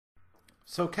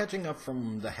So catching up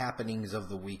from the happenings of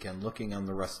the weekend, looking on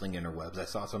the wrestling interwebs, I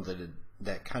saw something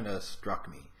that kind of struck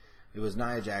me. It was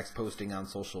Nia Jax posting on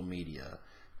social media,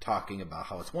 talking about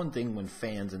how it's one thing when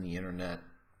fans in the internet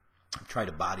try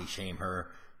to body shame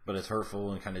her, but it's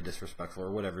hurtful and kind of disrespectful,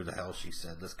 or whatever the hell she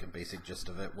said. This basic gist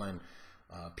of it, when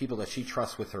people that she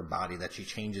trusts with her body, that she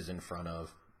changes in front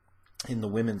of, in the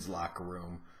women's locker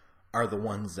room, are the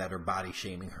ones that are body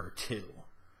shaming her too.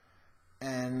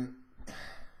 And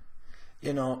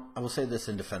I will say this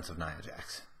in defense of Nia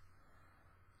Jax.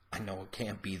 I know it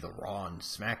can't be the Raw and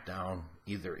SmackDown,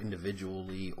 either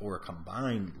individually or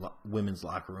combined women's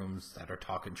locker rooms, that are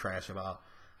talking trash about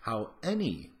how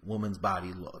any woman's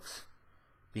body looks.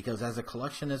 Because as a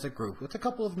collection, as a group, with a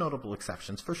couple of notable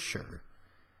exceptions for sure,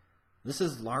 this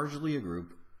is largely a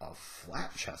group of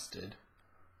flat-chested,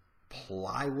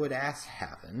 plywood-ass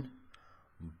having,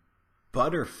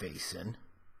 butter-facing,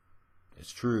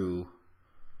 it's true,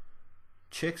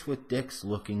 chicks with dicks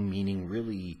looking, meaning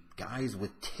really guys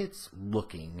with tits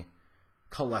looking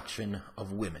collection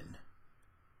of women.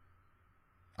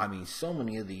 I mean, so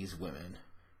many of these women,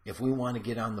 if we want to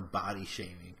get on the body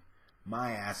shaming,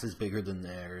 my ass is bigger than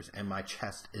theirs and my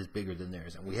chest is bigger than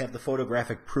theirs. And we have the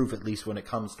photographic proof, at least when it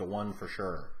comes to one, for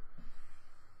sure.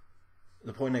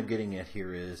 The point I'm getting at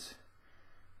here is,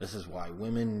 this is why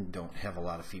women don't have a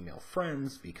lot of female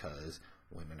friends, because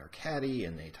women are catty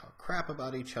and they talk crap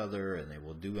about each other and they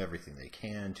will do everything they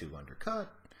can to undercut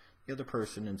the other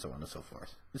person and so on and so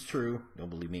forth. It's true. Don't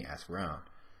believe me? Ask around.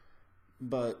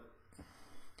 But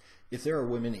if there are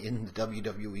women in the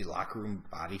WWE locker room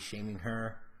body shaming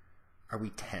her, are we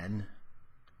 10?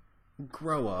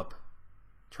 Grow up.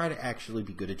 Try to actually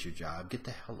be good at your job. Get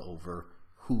the hell over.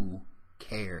 Who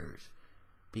cares?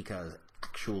 Because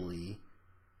actually,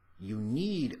 you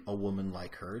need a woman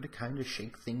like her to kind of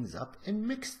shake things up and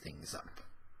mix things up.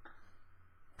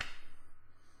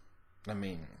 I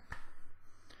mean,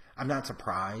 I'm not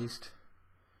surprised.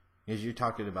 As you're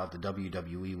talking about the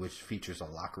WWE, which features a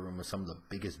locker room with some of the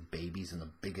biggest babies and the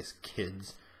biggest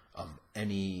kids of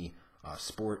any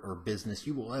sport or business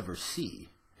you will ever see.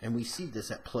 And we see this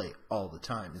at play all the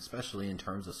time, especially in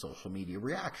terms of social media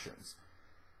reactions.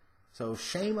 So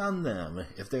shame on them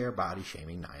if they are body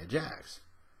shaming Nia Jax.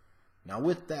 Now,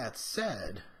 with that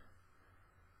said,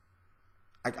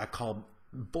 I call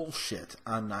bullshit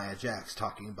on Nia Jax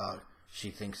talking about she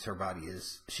thinks her body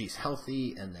she's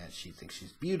healthy and that she thinks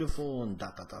she's beautiful and da.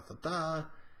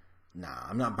 Nah,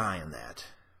 I'm not buying that.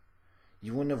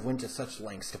 You wouldn't have went to such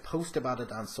lengths to post about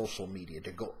it on social media,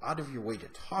 to go out of your way to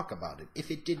talk about it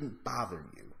if it didn't bother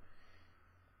you.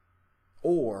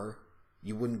 Or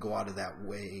you wouldn't go out of that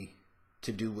way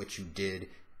to do what you did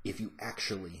if you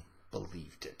actually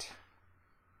believed it.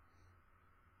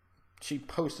 She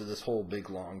posted this whole big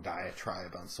long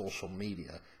diatribe on social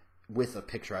media with a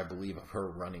picture, I believe, of her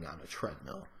running on a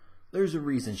treadmill. There's a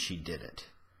reason she did it.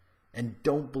 And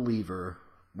don't believe her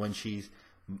when she's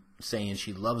saying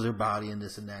she loves her body and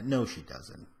this and that. No, she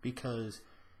doesn't. Because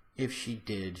if she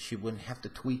did, she wouldn't have to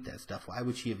tweet that stuff. Why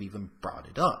would she have even brought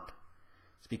it up?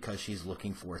 It's because she's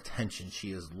looking for attention.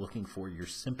 She is looking for your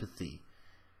sympathy.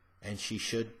 And she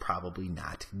should probably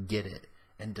not get it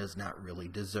and does not really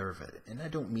deserve it. And I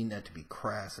don't mean that to be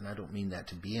crass, and I don't mean that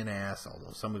to be an ass,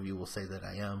 although some of you will say that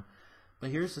I am. But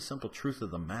here's the simple truth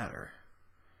of the matter,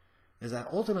 is that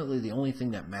ultimately the only thing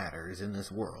that matters in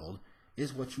this world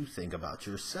is what you think about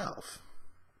yourself.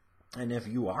 And if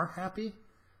you are happy,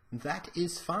 that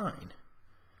is fine.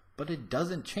 But it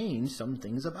doesn't change some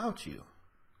things about you.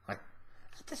 Like,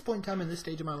 at this point in time in this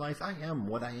stage of my life, I am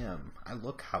what I am. I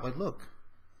look how I look.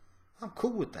 I'm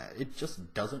cool with that. It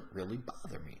just doesn't really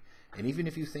bother me. And even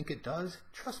if you think it does,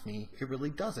 trust me, it really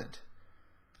doesn't.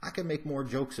 I can make more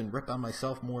jokes and rip on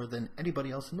myself more than anybody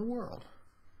else in the world.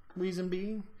 Reason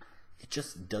being, it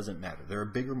just doesn't matter. There are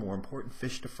bigger, more important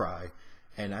fish to fry,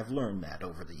 and I've learned that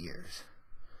over the years.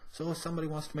 So if somebody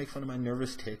wants to make fun of my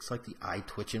nervous tics, like the eye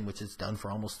twitching, which it's done for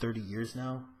almost 30 years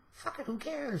now, fuck it, who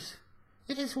cares?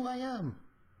 It is who I am.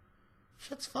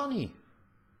 Shit's funny.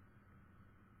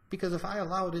 Because if I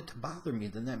allowed it to bother me,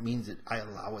 then that means that I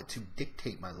allow it to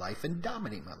dictate my life and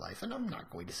dominate my life, and I'm not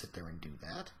going to sit there and do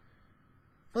that.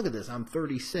 Look at this, I'm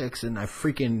 36, and I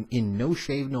freaking, in No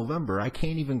Shave November, I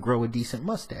can't even grow a decent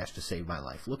mustache to save my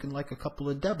life, looking like a couple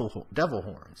of devil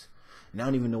horns. And I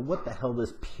don't even know what the hell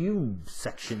this pube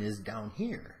section is down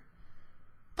here.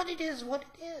 But it is what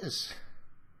it is.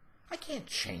 I can't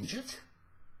change it.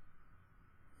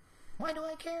 Why do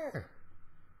I care?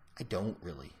 I don't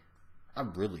really. I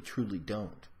really, truly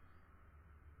don't.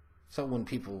 So when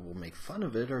people will make fun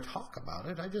of it or talk about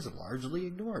it, I just largely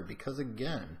ignore it. Because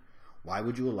again, Why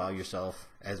would you allow yourself,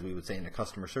 as we would say in the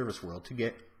customer service world, to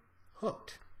get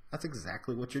hooked? That's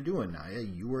exactly what you're doing, Naya.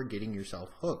 You are getting yourself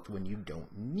hooked when you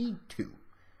don't need to.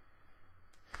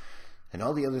 And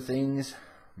all the other things,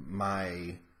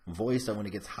 my voice, that when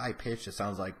it gets high-pitched, it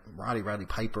sounds like Roddy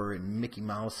Piper and Mickey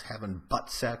Mouse having butt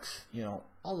sex,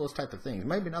 all those type of things.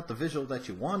 Maybe not the visual that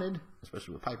you wanted,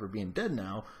 especially with Piper being dead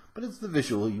now, but it's the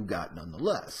visual you got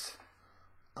nonetheless.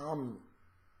 Again,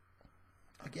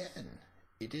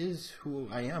 it is who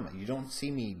I am. You don't see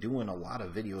me doing a lot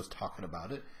of videos talking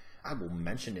about it. I will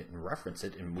mention it and reference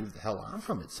it and move the hell on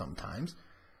from it sometimes,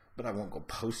 but I won't go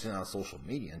posting on social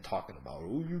media and talking about,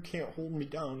 oh, you can't hold me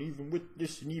down even with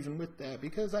this and even with that,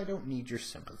 because I don't need your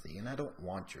sympathy and I don't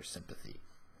want your sympathy.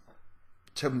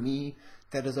 To me,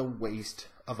 that is a waste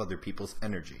of other people's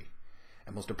energy.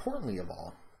 And most importantly of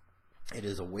all, it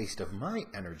is a waste of my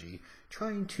energy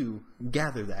trying to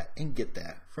gather that and get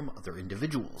that from other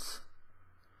individuals.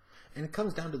 And it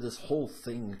comes down to this whole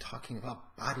thing talking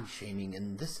about body shaming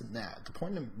and this and that. The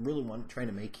point I'm really trying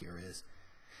to make here is,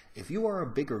 if you are a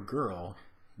bigger girl,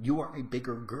 you are a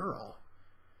bigger girl.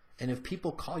 And if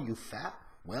people call you fat,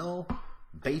 well,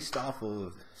 based off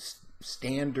of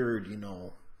standard,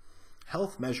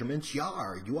 health measurements, you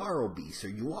are obese or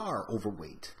you are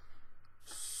overweight.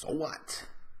 So what?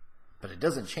 But it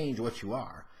doesn't change what you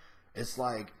are. It's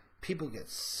like people get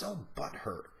so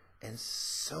butthurt and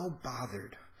so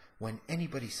bothered when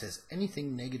anybody says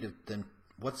anything negative than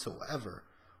whatsoever.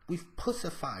 We've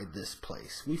pussified this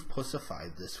place. We've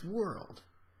pussified this world.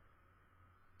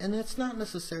 And that's not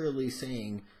necessarily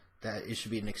saying that it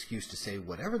should be an excuse to say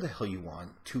whatever the hell you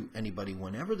want to anybody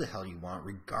whenever the hell you want,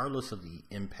 regardless of the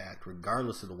impact,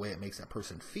 regardless of the way it makes that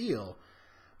person feel.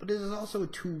 But it is also a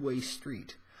two-way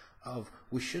street of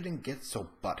we shouldn't get so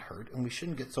butthurt and we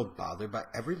shouldn't get so bothered by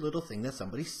every little thing that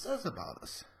somebody says about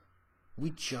us. We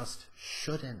just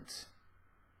shouldn't.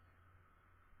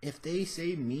 If they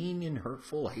say mean and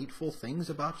hurtful, hateful things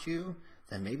about you,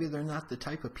 then maybe they're not the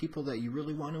type of people that you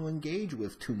really want to engage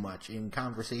with too much in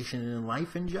conversation and in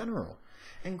life in general.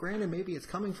 And granted, maybe it's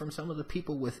coming from some of the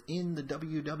people within the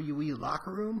WWE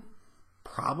locker room.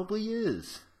 Probably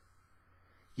is.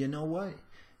 You know what?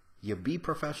 You be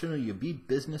professional, you be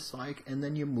businesslike, and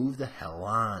then you move the hell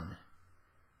on.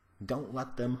 Don't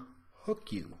let them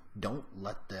hook you. Don't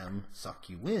let them suck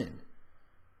you in.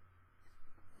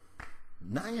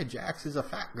 Nia Jax is a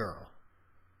fat girl.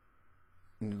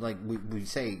 Like we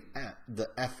say the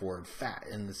F word, fat,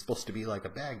 and it's supposed to be like a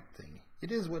bad thing.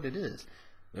 It is what it is.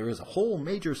 There is a whole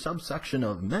major subsection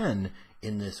of men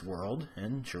in this world,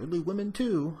 and surely women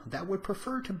too, that would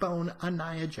prefer to bone a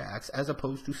Nia Jax as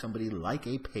opposed to somebody like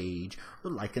a Paige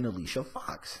or like an Alicia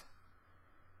Fox.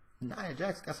 Nia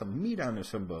Jax got some meat on her,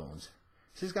 some bones.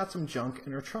 She's got some junk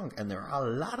in her trunk, and there are a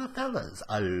lot of fellas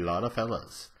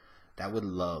that would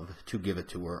love to give it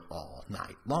to her all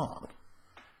night long.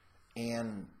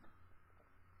 And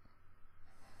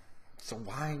so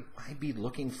why be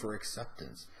looking for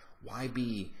acceptance? Why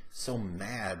be so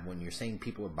mad when you're saying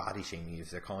people are body shaming you,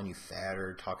 if they're calling you fat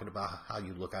or talking about how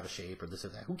you look out of shape or this or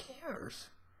that? Who cares?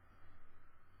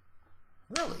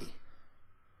 Really?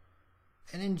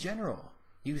 And in general,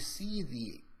 you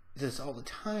see this all the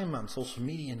time on social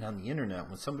media and on the internet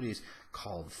when somebody's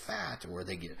called fat or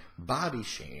they get body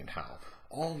shamed, how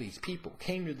all these people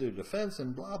came to their defense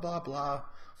and blah, blah, blah.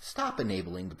 Stop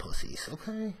enabling the pussies,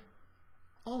 okay?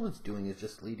 All it's doing is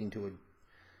just leading to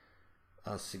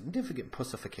a significant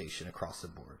pussification across the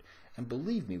board. And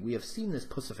believe me, we have seen this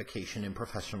pussification in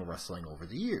professional wrestling over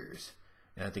the years.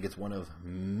 And I think it's one of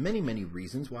many, many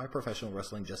reasons why professional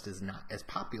wrestling just is not as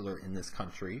popular in this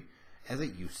country as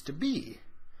it used to be.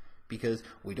 Because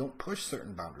we don't push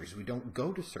certain boundaries. We don't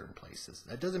go to certain places.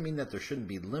 That doesn't mean that there shouldn't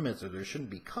be limits or there shouldn't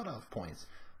be cutoff points.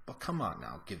 But come on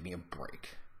now, give me a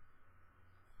break.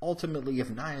 Ultimately,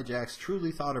 if Nia Jax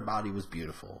truly thought her body was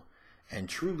beautiful and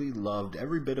truly loved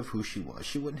every bit of who she was,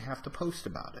 she wouldn't have to post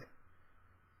about it.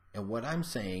 And what I'm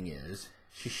saying is,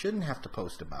 she shouldn't have to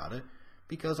post about it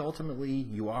because ultimately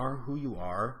you are who you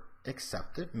are,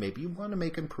 accept it. Maybe you want to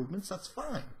make improvements, that's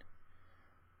fine.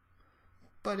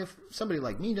 But if somebody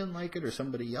like me doesn't like it or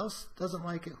somebody else doesn't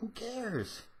like it, who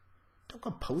cares? Don't go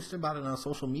posting about it on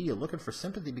social media looking for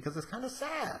sympathy because it's kind of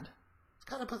sad. It's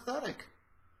kind of pathetic.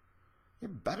 You're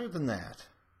better than that.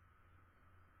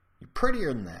 You're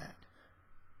prettier than that.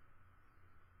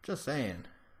 Just saying.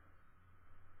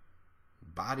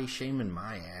 Body shaming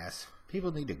my ass.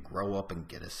 People need to grow up and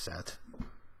get a set.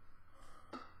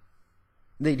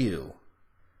 They do.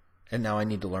 And now I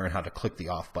need to learn how to click the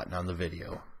off button on the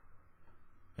video.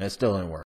 And it still didn't work.